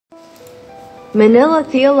Manila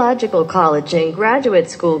Theological College and Graduate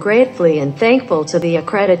School gratefully and thankful to the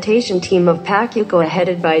accreditation team of PACUCOA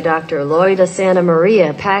headed by Dr. Loida Santa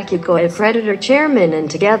Maria, PACUCOA Accreditor Chairman, and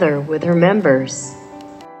together with her members.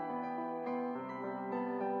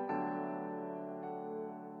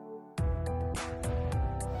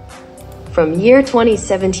 From year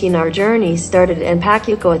 2017 our journey started and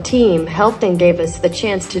PACUCOA team helped and gave us the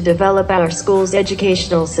chance to develop our school's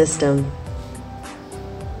educational system.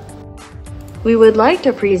 We would like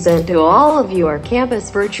to present to all of you our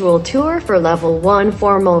campus virtual tour for Level 1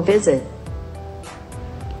 formal visit.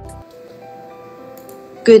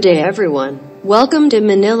 Good day everyone. Welcome to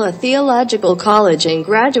Manila Theological College and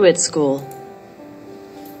Graduate School.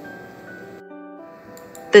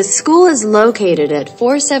 The school is located at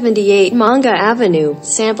 478 Manga Avenue,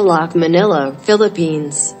 Sampaloc, Manila,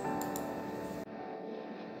 Philippines.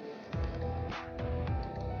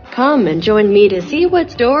 Come and join me to see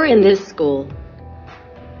what's door in this school.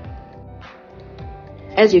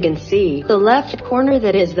 As you can see, the left corner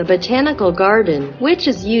that is the botanical garden, which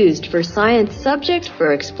is used for science subjects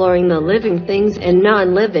for exploring the living things and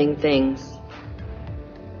non-living things.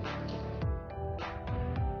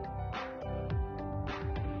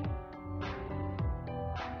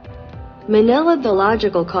 Manila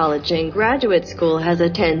Theological College and Graduate School has a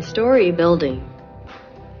 10-story building.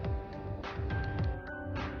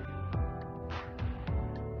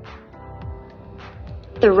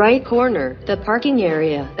 The right corner, the parking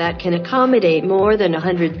area, that can accommodate more than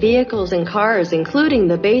 100 vehicles and cars including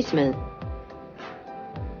the basement.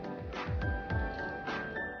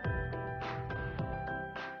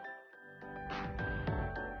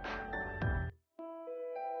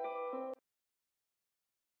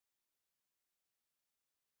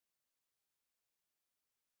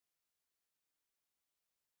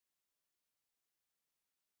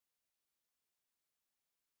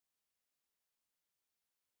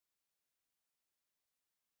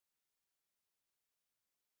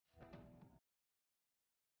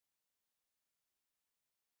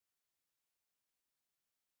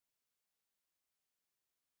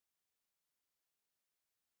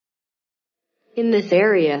 In this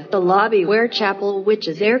area, the lobby where chapel which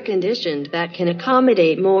is air-conditioned that can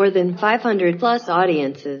accommodate more than 500 plus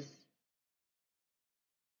audiences.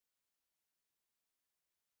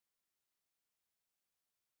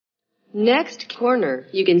 Next corner,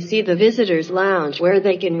 you can see the visitors' lounge where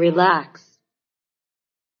they can relax.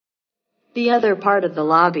 The other part of the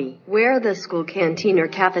lobby, where the school canteen or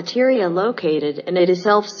cafeteria located, and it is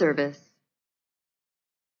self-service.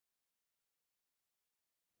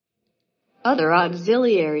 Other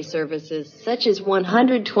auxiliary services such as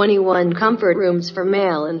 121 comfort rooms for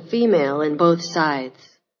male and female in both sides.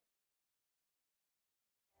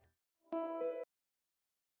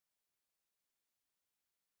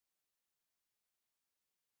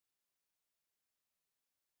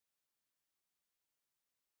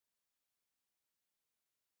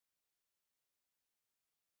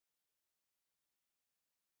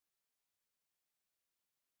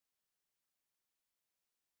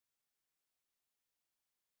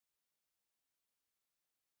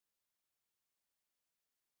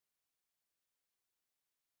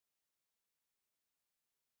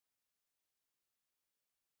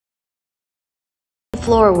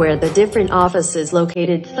 Floor where the different offices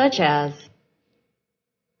located such as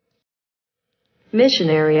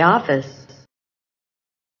Missionary Office,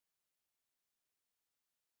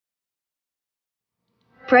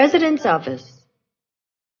 President's Office,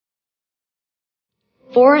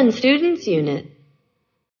 Foreign Students Unit,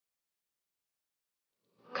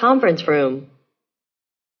 Conference Room,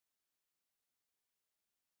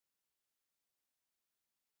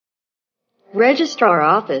 Registrar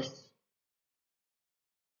Office,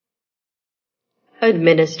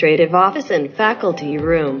 Administrative Office and Faculty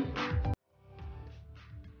Room.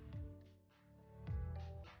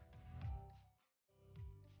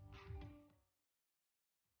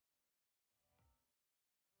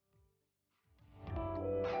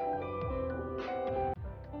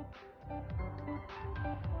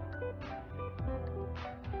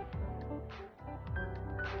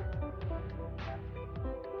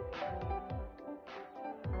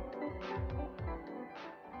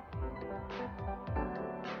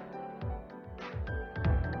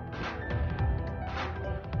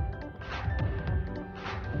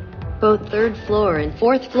 Both third floor and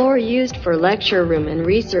fourth floor used for lecture room and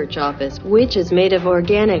research office, which is made of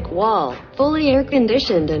organic wall, fully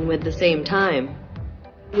air-conditioned and with the same time,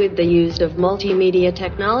 with the use of multimedia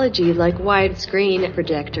technology like widescreen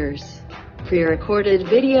projectors. pre-recorded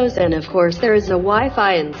videos, and of course there is a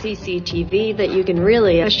Wi-Fi and CCTV that you can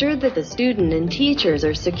really assure that the student and teachers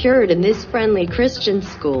are secured in this friendly Christian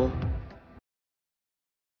school.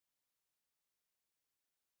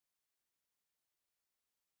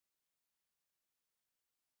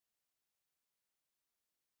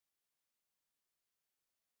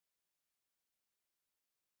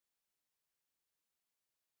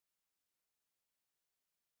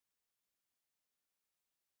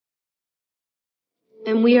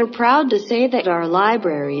 And we are proud to say that our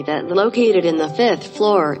library, that located in the 5th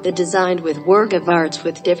floor, is designed with work of arts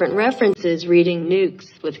with different references, reading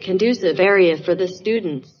nooks, with conducive area for the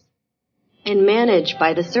students, and managed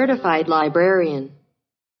by the certified librarian.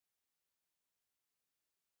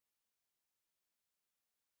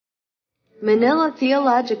 Manila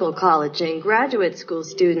Theological College and graduate school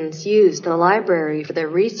students use the library for their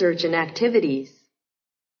research and activities.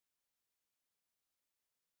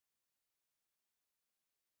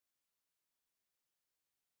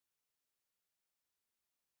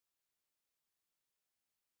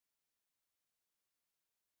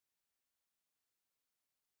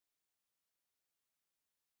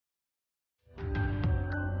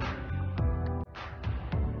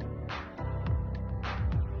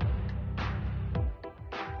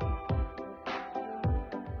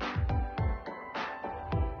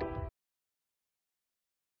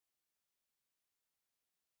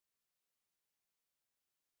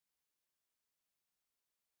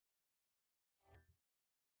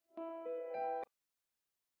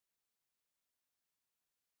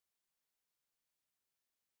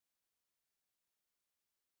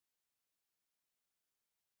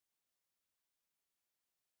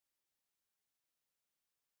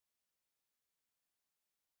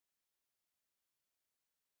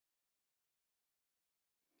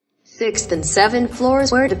 Sixth and 7th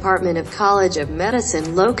floors where Department of College of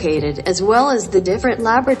Medicine located, as well as the different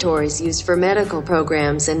laboratories used for medical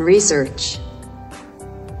programs and research.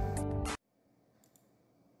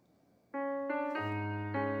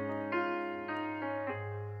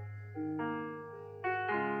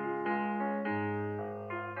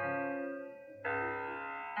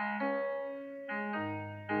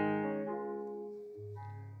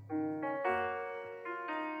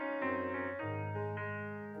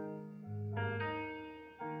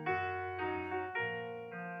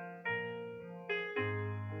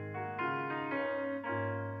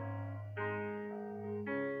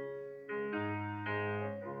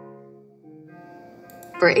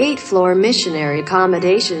 For 8th floor, missionary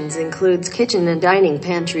accommodations includes kitchen and dining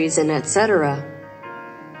pantries and etc.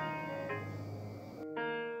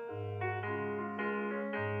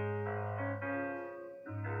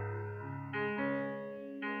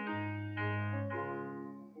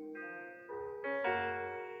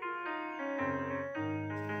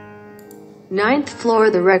 Ninth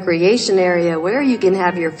floor, the recreation area where you can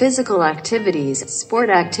have your physical activities,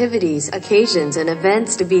 sport activities, occasions and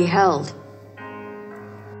events to be held.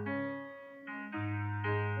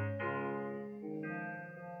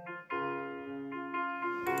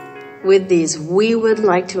 With these, we would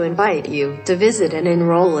like to invite you to visit and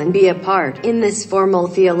enroll and be a part in this formal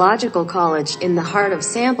theological college in the heart of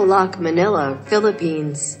Sampaloc, Manila,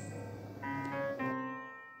 Philippines.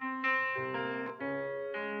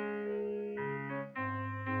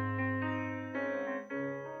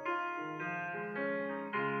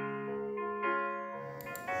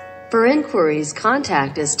 For inquiries,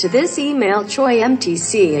 contact us to this email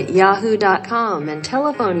choymtc@yahoo.com and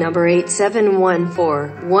telephone number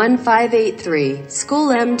 8714-1583.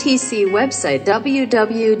 School MTC website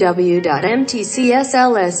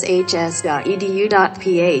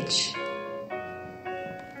www.mtcslshs.edu.ph.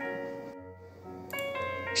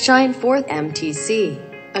 Shine Forth MTC.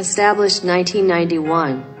 Established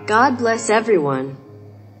 1991. God bless everyone.